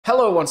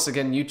Hello once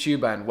again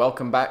YouTube and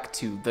welcome back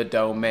to The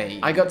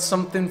Domain. I got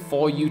something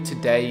for you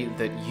today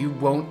that you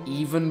won't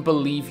even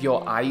believe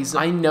your eyes.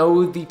 I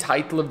know the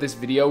title of this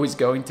video is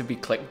going to be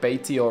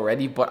clickbaity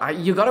already, but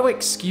you gotta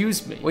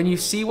excuse me. When you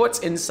see what's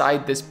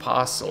inside this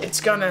parcel,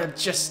 it's gonna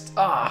just,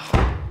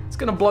 it's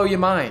gonna blow your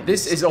mind.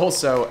 This is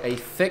also a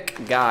thick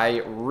guy,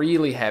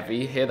 really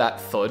heavy. Hear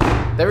that thud?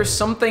 There is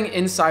something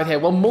inside here,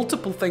 well,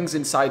 multiple things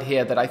inside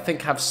here that I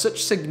think have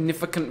such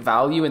significant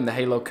value in the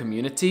Halo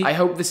community. I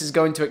hope this is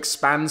going to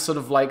expand sort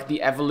of like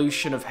the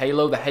evolution of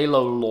Halo, the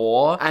Halo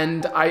lore,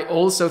 and I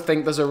also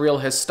think there's a real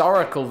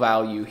historical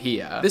value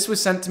here. This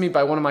was sent to me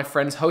by one of my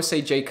friends,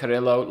 Jose J.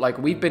 Carrillo. Like,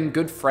 we've been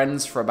good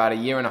friends for about a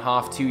year and a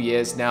half, 2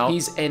 years now.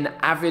 He's an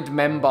avid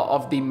member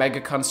of the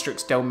Mega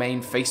Construx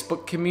domain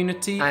Facebook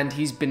community, and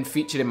he's been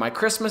featured in my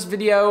Christmas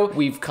video.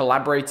 We've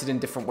collaborated in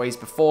different ways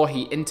before.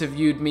 He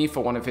interviewed me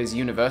for one of his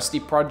university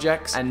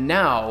projects, and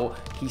now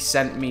he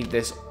sent me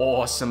this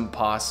awesome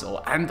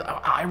parcel. And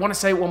I want to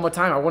say it one more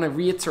time. I want to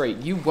reiterate,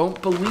 you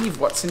won't believe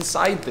what's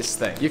inside this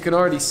thing. You can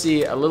already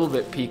see it a little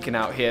bit peeking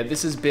out here.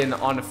 This has been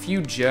on a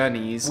few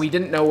journeys. We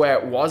didn't know where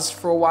it was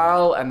for a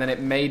while, and then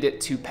it made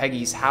it to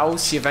Peggy's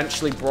house. She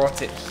eventually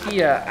brought it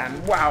here,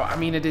 and wow, I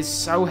mean, it is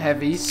so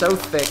heavy, so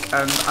thick,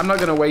 and I'm not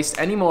gonna waste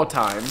any more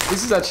time.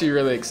 This is actually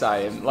really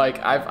exciting. Like,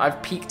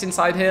 I've peeked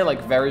inside here,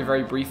 like, very,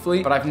 very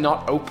briefly, but I've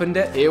not opened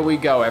it. Here we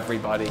go,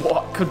 everybody.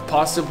 What could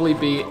possibly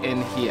be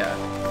in here?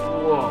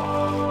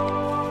 Whoa.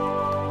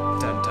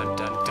 Dun, dun,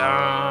 dun,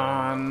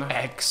 dun.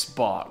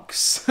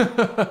 Xbox.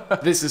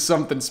 This is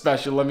something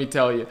special, let me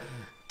tell you.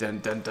 Dun,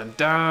 dun, dun,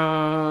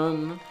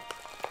 dun.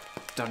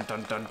 Dun,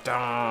 dun, dun,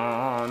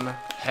 dun.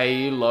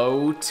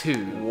 Halo 2.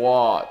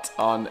 What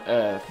on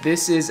earth?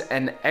 This is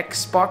an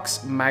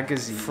Xbox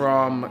magazine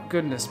from,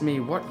 goodness me,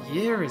 what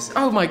year is it?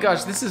 Oh my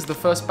gosh, this is the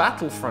first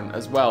Battlefront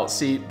as well.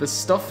 See, the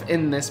stuff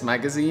in this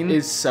magazine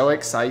is so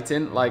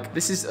exciting. Like,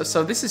 this is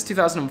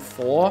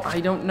 2004.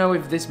 I don't know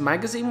if this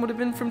magazine would have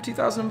been from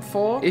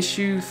 2004.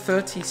 Issue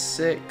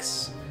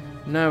 36.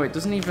 No, it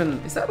doesn't even,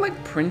 is that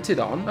like printed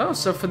on? Oh,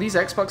 so for these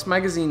Xbox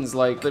magazines,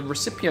 like the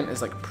recipient is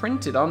like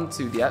printed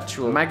onto the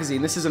actual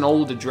magazine. This is an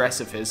old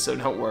address of his, so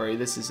don't worry,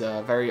 this is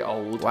very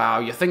old. Wow,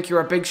 you think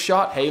you're a big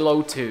shot?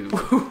 Halo 2.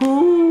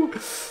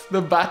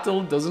 The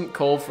battle doesn't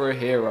call for a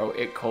hero,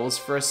 it calls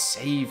for a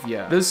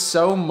savior. There's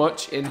so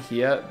much in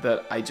here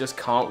that I just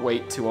can't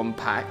wait to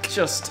unpack.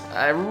 Just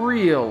a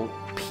real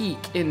peek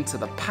into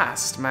the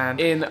past, man.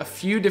 In a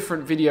few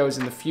different videos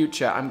in the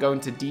future, I'm going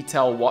to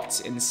detail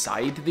what's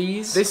inside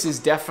these. This is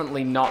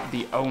definitely not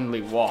the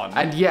only one.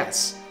 And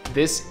yes,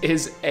 this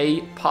is a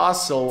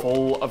parcel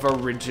full of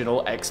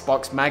original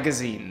Xbox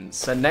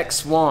magazines. The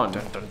next one.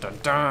 Dun, dun, dun,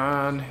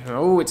 dun.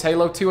 Oh, it's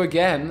Halo 2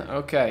 again.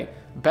 Okay.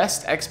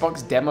 Best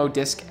Xbox demo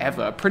disc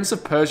ever. Prince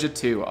of Persia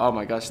 2. Oh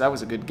my gosh, that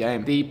was a good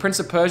game. The Prince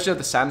of Persia,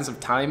 The Sands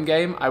of Time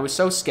game. I was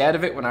so scared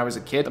of it when I was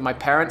a kid that my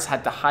parents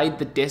had to hide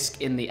the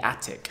disc in the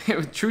attic. It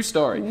was a true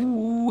story.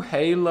 Ooh,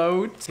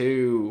 Halo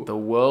 2. The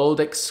world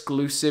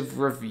exclusive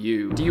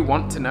review. Do you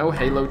want to know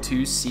Halo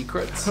 2's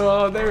secrets?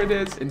 Oh, there it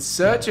is. In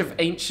search of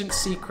ancient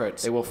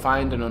secrets, they will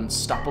find an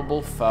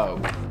unstoppable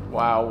foe.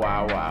 Wow,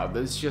 wow, wow.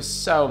 There's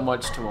just so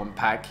much to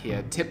unpack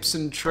here. Tips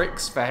and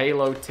tricks for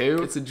Halo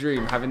 2. It's a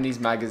dream. Having these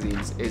magazines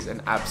is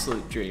an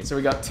absolute dream. So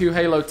we got 2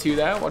 Halo 2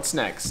 there. What's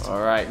next?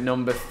 All right,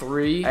 number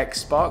 3,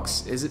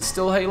 Xbox. Is it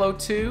still Halo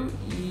 2?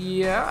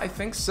 Yeah, I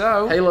think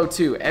so. Halo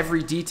 2,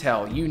 every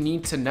detail you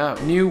need to know.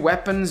 New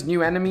weapons,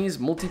 new enemies,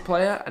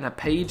 multiplayer, and a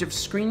page of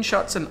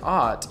screenshots and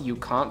art you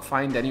can't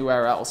find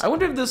anywhere else. I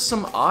wonder if there's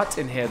some art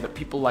in here that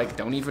people like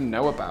don't even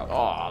know about.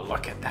 Oh,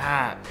 look at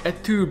that.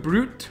 Et tu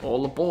brute.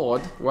 All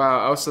aboard.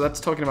 Wow, oh, so that's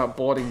talking about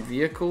boarding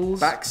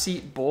vehicles.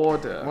 Backseat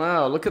boarder.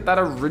 Wow, look at that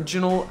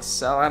original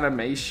cell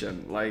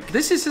animation. Like,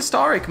 this is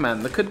historic,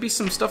 man. There could be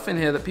some stuff in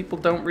here that people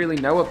don't really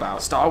know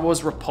about. Star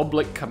Wars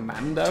Republic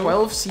Commando.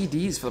 12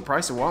 CDs for the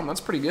price of 1.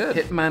 That's pretty good.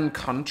 Hitman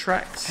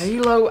contracts.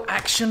 Halo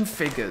action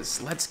figures.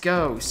 Let's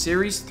go.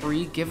 Series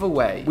 3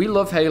 giveaway. We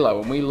love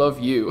Halo and we love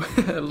you.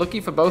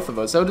 Lucky for both of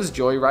us. So does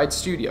Joyride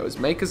Studios,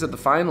 makers of the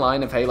fine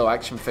line of Halo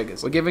action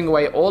figures. We're giving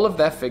away all of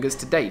their figures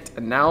to date,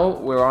 and now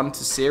we're on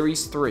to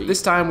Series 3.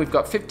 This time we've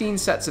got 15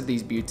 sets of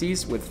these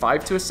beauties with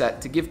 5 to a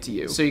set to give to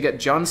you. So you get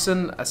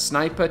Johnson, a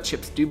sniper,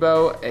 Chips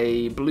Dubo,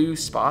 a blue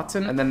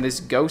Spartan, and then this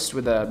ghost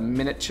with a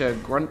miniature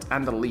grunt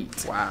and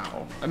elite.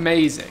 Wow.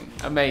 Amazing.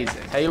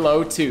 Amazing.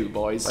 Halo 2,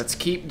 boys. Let's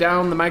keep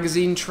down the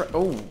magazine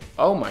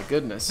oh my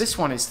goodness. This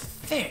one is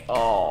thick.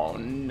 Oh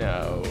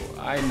no.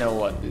 I know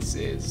what this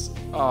is.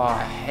 Oh,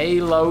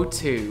 Halo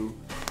 2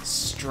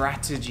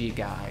 strategy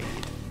guide.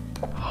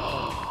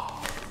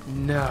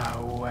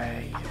 No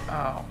way.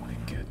 Oh my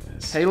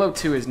goodness. Halo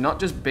 2 is not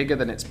just bigger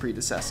than its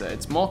predecessor,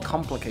 it's more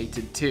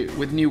complicated too,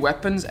 with new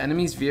weapons,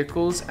 enemies,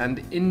 vehicles,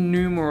 and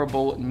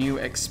innumerable new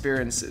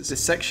experiences.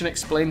 This section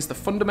explains the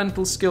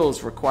fundamental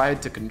skills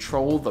required to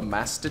control the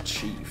Master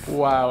Chief.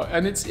 Wow,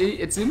 and it's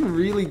in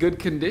really good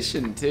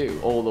condition too.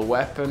 All the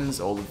weapons,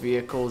 all the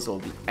vehicles, all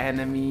the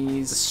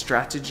enemies, the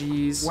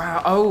strategies.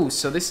 Wow, oh,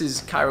 so this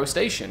is Cairo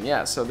Station,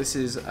 yeah, so this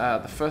is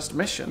the first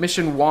mission.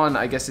 Mission 1,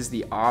 I guess, is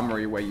the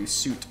armory where you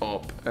suit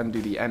up and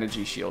do the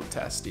energy shield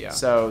test, yeah.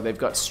 So they've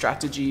got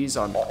strategies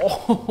on...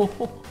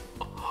 Oh.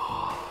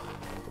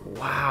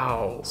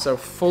 Wow. So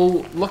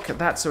full, look at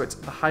that. So it's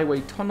the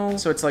highway tunnel.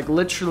 So it's like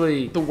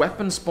literally the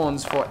weapon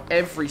spawns for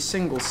every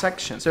single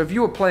section. So if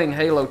you were playing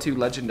Halo 2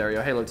 Legendary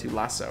or Halo 2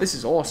 Lasso, this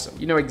is awesome.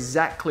 You know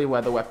exactly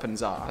where the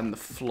weapons are. And the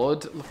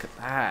flood, look at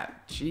that.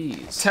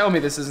 Jeez. Tell me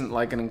this isn't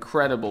like an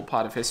incredible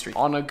part of history.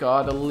 Honor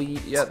Guard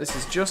Elite. Yeah, this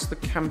is just the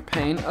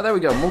campaign. Oh, there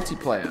we go.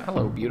 Multiplayer.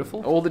 Hello,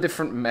 beautiful. All the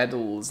different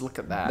medals. Look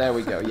at that. There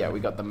we go. Yeah, we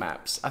got the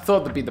maps. I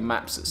thought there'd be the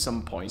maps at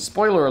some point.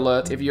 Spoiler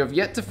alert. If you have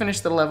yet to finish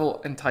the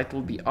level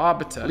entitled The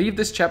Arbiter, leave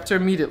this chapter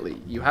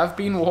immediately. You have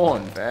been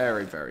warned.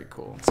 Very, very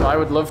cool. So I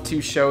would love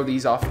to show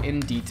these off in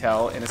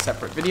detail in a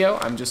separate video.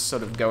 I'm just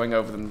sort of going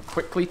over them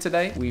quickly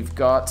today. We've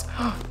got,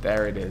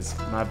 there it is,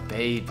 my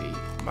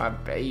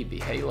baby,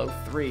 Halo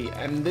 3,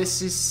 and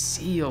this is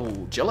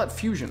sealed. Gillette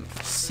Fusion,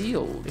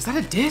 sealed. Is that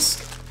a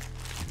disc?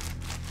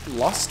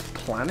 Lost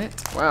Planet?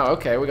 Wow,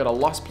 okay, we got a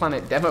Lost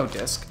Planet demo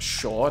disc.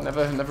 Sure,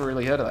 never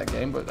really heard of that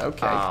game, but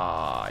okay.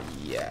 Ah,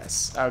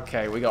 yes.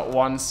 Okay, we got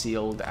one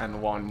sealed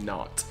and one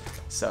not.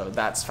 So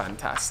that's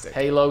fantastic.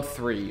 Halo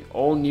 3,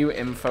 all new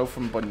info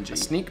from Bungie. A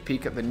sneak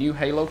peek at the new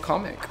Halo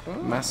comic.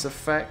 Ooh. Mass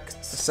Effect,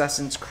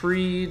 Assassin's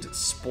Creed,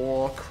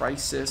 Spore,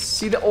 Crisis.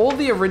 See, all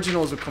the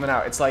originals were coming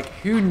out. It's like,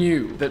 who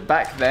knew that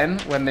back then,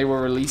 when they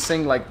were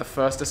releasing like the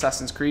first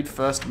Assassin's Creed,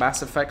 first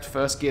Mass Effect,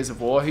 first Gears of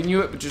War, who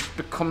knew it would just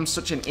become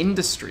such an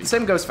industry?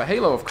 Same goes for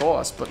Halo, of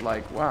course, but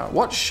like, wow.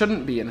 What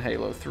shouldn't be in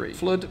Halo 3?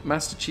 Flood,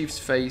 Master Chief's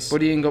face,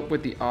 buddying up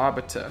with the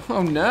Arbiter.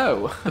 Oh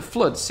no, the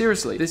Flood,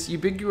 seriously. This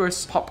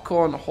ubiquitous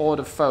popcorn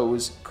horde of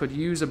foes could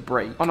use a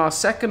break. On our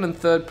second and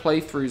third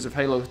playthroughs of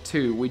Halo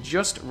 2, we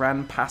just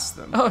ran past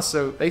them. Oh,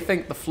 so they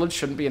think the Flood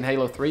shouldn't be in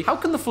Halo 3? How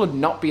can the Flood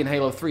not be in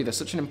Halo 3? They're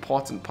such an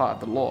important part of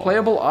the lore.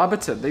 Playable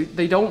Arbiter.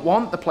 They don't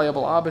want the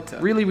playable Arbiter.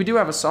 Really, we do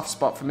have a soft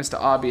spot for Mr.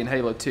 Arby in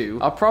Halo 2.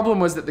 Our problem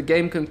was that the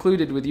game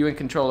concluded with you in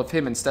control of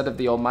him instead of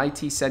the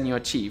almighty Senior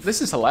Chief.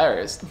 This is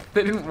hilarious.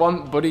 They didn't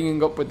want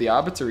buddying up with the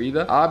Arbiter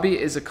either. Arby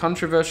is a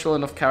controversial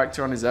enough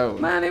character on his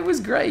own. Man, it was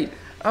great.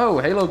 Oh,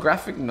 Halo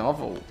graphic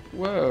novel.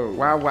 Whoa.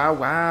 Wow, wow,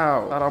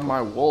 wow. That on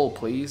my wall,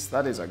 please.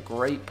 That is a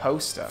great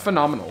poster.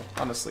 Phenomenal.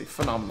 Honestly,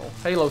 phenomenal.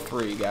 Halo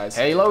 3, guys.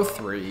 Halo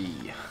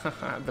 3.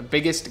 The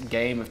biggest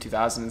game of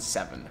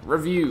 2007.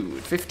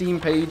 Reviewed. 15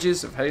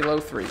 pages of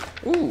Halo 3.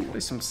 Ooh,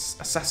 there's some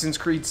Assassin's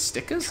Creed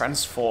stickers.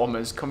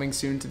 Transformers coming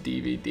soon to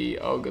DVD.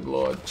 Oh, good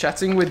lord.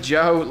 Chatting with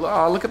Joe.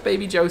 Oh, look at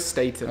baby Joe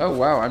Staten. Oh,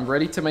 wow. I'm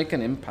ready to make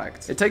an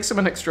impact. It takes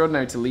someone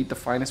extraordinary to lead the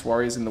finest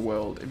warriors in the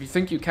world. If you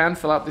think you can,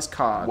 fill out this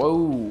card.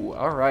 Whoa.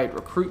 All right.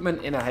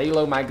 Recruitment in a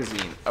Halo magazine.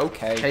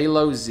 Okay.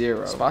 Halo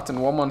 0. Spartan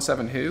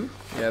 117 who?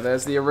 Yeah,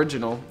 there's the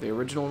original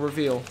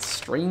reveal.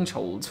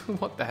 Strangehold.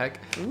 What the heck?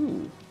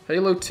 Ooh.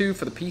 Halo 2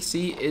 for the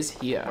PC is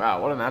here.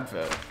 Wow, what an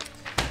advert.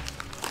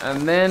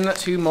 And then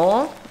 2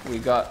 more. We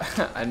got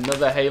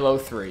another Halo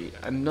 3.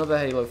 Another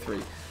Halo 3.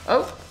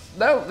 Oh,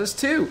 no, there's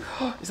 2.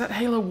 Is that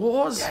Halo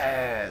Wars?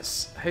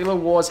 Yes. Halo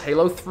Wars,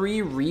 Halo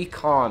 3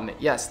 Recon.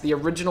 Yes, the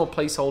original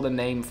placeholder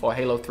name for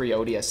Halo 3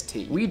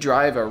 ODST. We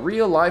drive a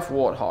real-life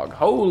warthog.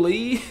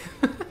 Holy.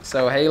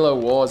 So Halo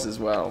Wars as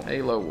well.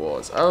 Halo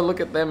Wars. Oh,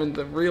 look at them in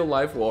the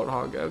real-life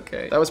warthog.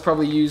 Okay. That was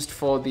probably used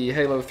for the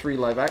Halo 3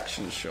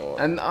 live-action short.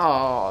 And,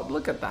 oh,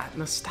 look at that.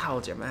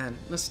 Nostalgia, man.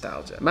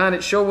 Nostalgia. Man,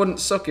 it sure wouldn't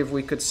suck if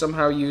we could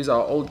somehow use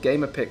our old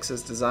gamer pics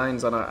as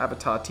designs on our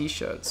Avatar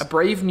t-shirts. A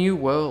Brave New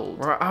World.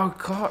 Right. Oh,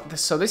 God.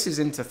 So this is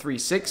into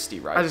 360,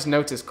 right? I just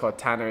noticed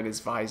Cortana in his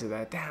visor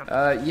there.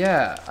 Damn.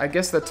 Yeah. I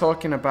guess they're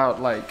talking about,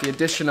 like, the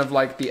addition of,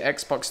 like, the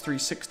Xbox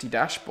 360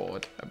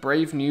 dashboard. A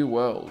Brave New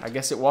World. I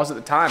guess it was at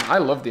the time. I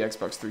love the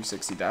Xbox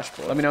 360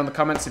 dashboard. Let me know in the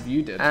comments if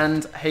you did.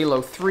 And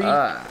Halo 3,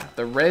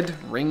 the Red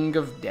Ring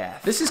of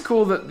Death. This is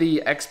cool that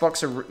the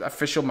Xbox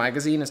official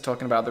magazine is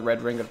talking about the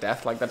Red Ring of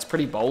Death. Like, that's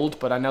pretty bold,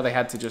 but I know they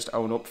had to just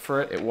own up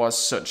for it. It was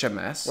such a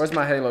mess. Where's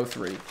my Halo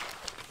 3?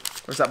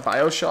 Where's that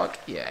BioShock?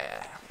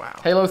 Yeah. Wow.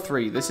 Halo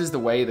 3, this is the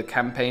way the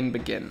campaign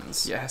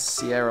begins. Yes,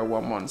 Sierra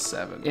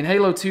 117. In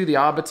Halo 2, the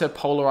Arbiter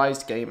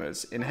polarized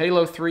gamers. In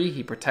Halo 3,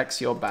 he protects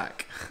your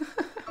back.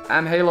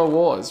 And Halo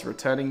Wars,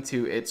 returning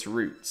to its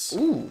roots.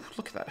 Ooh,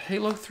 look at that,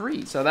 Halo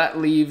 3. So that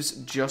leaves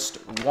just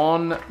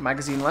 1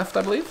 magazine left,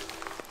 I believe.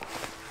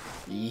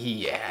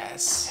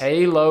 Yes.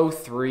 Halo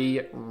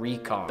 3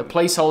 Recon. The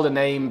placeholder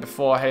name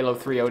before Halo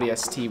 3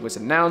 ODST was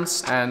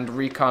announced, and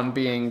Recon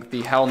being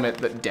the helmet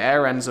that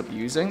Dare ends up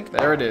using.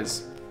 There it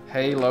is.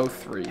 Halo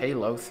 3.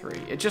 Halo 3.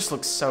 It just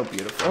looks so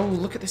beautiful. Oh,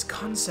 look at this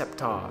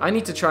concept art. I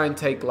need to try and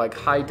take like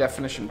high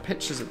definition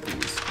pictures of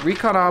these.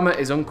 Recon armor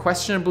is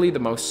unquestionably the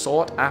most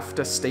sought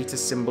after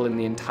status symbol in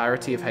the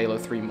entirety of Halo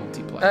 3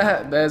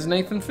 multiplayer. There's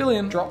Nathan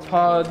Fillion. Drop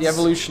pods. The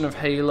evolution of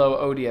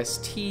Halo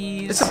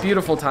ODSTs. It's a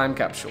beautiful time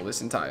capsule,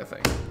 this entire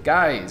thing.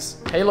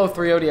 Guys, Halo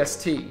 3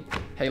 ODST.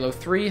 Halo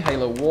 3,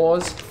 Halo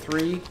Wars,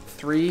 3,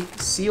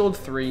 Sealed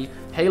 3,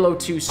 Halo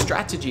 2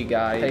 Strategy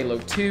Guide, Halo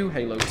 2,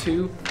 Halo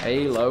 2,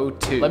 Halo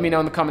 2. Let me know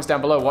in the comments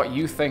down below what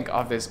you think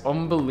of this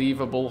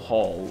unbelievable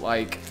haul.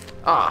 Like,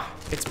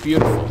 it's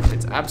beautiful.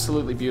 It's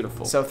absolutely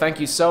beautiful. So thank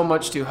you so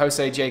much to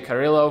Jose J.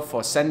 Carrillo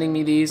for sending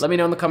me these. Let me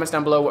know in the comments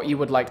down below what you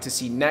would like to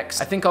see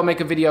next. I think I'll make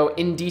a video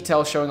in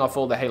detail showing off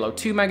all the Halo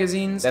 2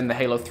 magazines, then the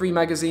Halo 3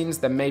 magazines,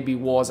 then maybe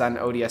Wars and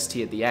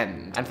ODST at the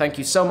end. And thank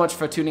you so much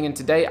for tuning in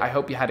today. I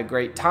hope you had a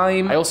great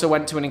time. I also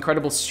went to an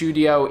incredible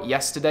studio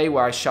yesterday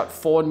where I shot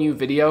 4 new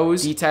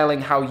videos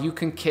detailing how you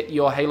can kit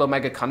your Halo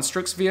Mega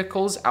Construx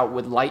vehicles out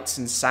with lights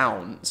and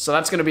sound. So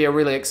that's going to be a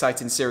really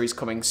exciting series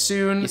coming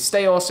soon. You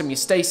stay awesome, you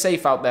stay safe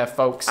out there,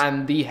 folks,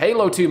 and the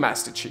Halo 2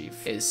 Master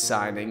Chief is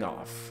signing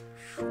off.